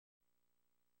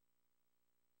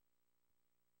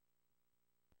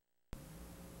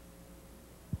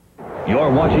You're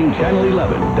watching Channel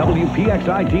 11,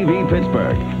 WPXI TV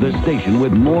Pittsburgh, the station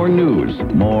with more news,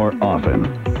 more often.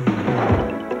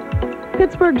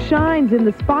 Pittsburgh shines in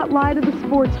the spotlight of the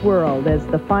sports world as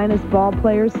the finest ball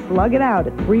players slug it out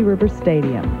at Three Rivers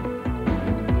Stadium.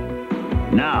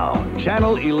 Now,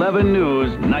 Channel 11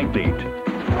 News Night Beat.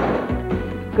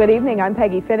 Good evening, I'm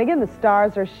Peggy Finnegan. The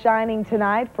stars are shining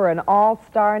tonight for an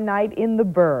all-star night in the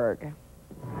Burgh.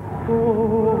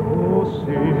 Oh,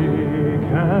 say,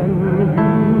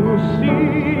 can you see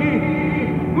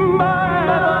my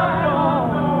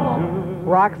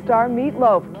Rock star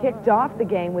Meatloaf kicked off the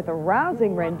game with a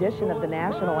rousing rendition of the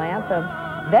national anthem.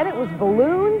 Then it was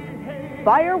balloons,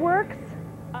 fireworks,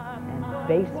 and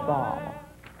baseball.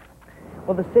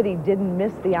 Well, the city didn't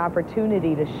miss the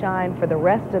opportunity to shine for the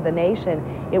rest of the nation.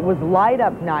 It was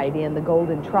light-up night in the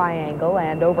Golden Triangle,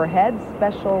 and overhead,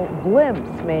 special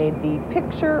blimps made the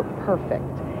picture perfect.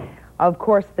 Of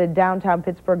course, the downtown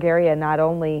Pittsburgh area not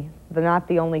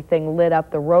the only thing lit up.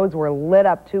 The roads were lit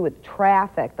up, too, with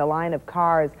traffic. The line of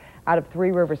cars out of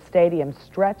Three Rivers Stadium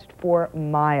stretched for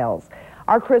miles.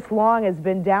 Our Chris Long has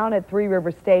been down at Three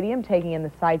Rivers Stadium taking in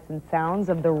the sights and sounds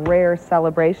of the rare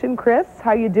celebration. Chris,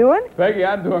 how you doing? Peggy,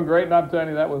 I'm doing great, and I'm telling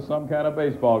you that was some kind of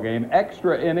baseball game.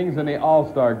 Extra innings in the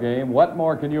All-Star Game. What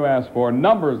more can you ask for?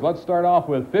 Numbers, let's start off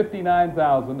with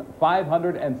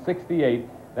 59,568.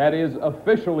 That is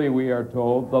officially, we are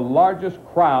told, the largest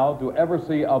crowd to ever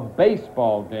see a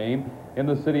baseball game in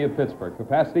the city of Pittsburgh.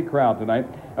 Capacity crowd tonight.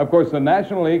 Of course, the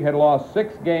National League had lost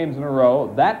 6 games in a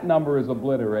row. That number is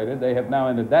obliterated. They have now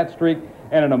ended that streak.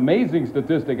 And an amazing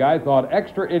statistic, I thought,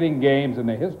 extra inning games in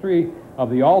the history of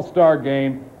the All-Star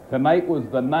Game. Tonight was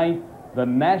the 9th. The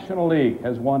National League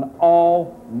has won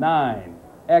all 9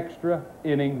 extra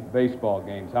inning baseball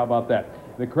games. How about that?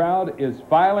 The crowd is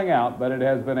filing out, but it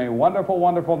has been a wonderful,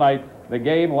 wonderful night. The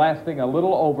game lasting a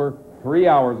little over 3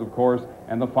 hours, of course,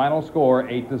 and the final score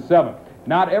 8-7.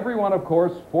 Not everyone, of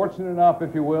course, fortunate enough,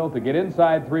 if you will, to get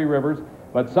inside Three Rivers,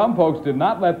 but some folks did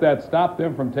not let that stop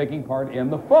them from taking part in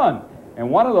the fun. And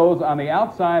one of those on the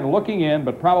outside looking in,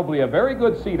 but probably a very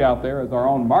good seat out there, is our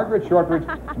own Margaret Shortridge.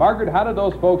 Margaret, how did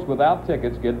those folks without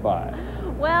tickets get by?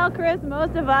 Well, Chris,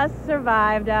 most of us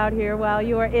survived out here while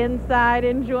you were inside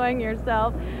enjoying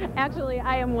yourself. Actually,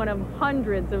 I am one of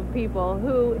hundreds of people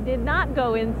who did not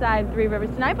go inside Three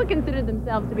Rivers tonight, but considered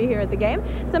themselves to be here at the game.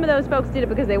 Some of those folks did it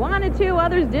because they wanted to.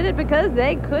 Others did it because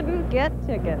they couldn't get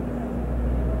tickets. Me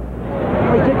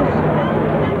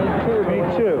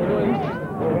too.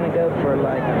 We're going to go for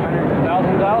like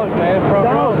 $1,000, man. Front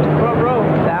row.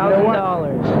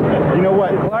 $1,000. You know what?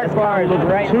 Clark Bar is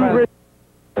right in front.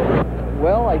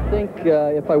 Well, I think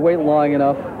if I wait long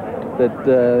enough, that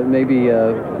maybe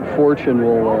fortune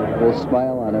will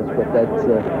smile on us, but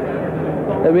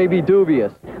that may be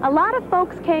dubious. A lot of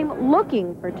folks came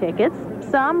looking for tickets.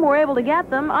 Some were able to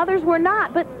get them, others were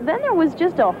not. But then there was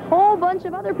just a whole bunch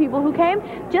of other people who came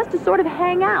just to sort of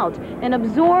hang out and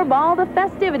absorb all the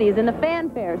festivities and the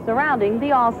fanfare surrounding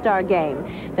the All-Star Game.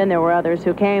 Then there were others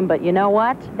who came, but you know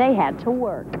what? They had to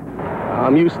work.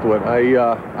 I'm used to it.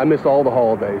 I miss all the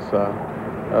holidays.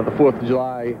 The 4th of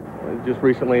July, just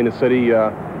recently in the city,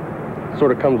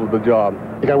 sort of comes with the job.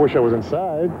 I think I wish I was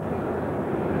inside,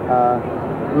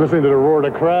 listening to the roar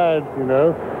of the crowd, you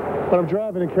know. But I'm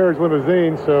driving a carriage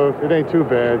limousine, so it ain't too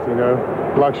bad, you know.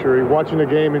 Luxury, watching the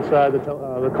game inside the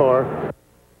car.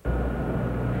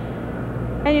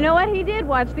 And you know what? He did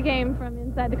watch the game from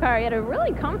inside the car. He had a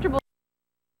really comfortable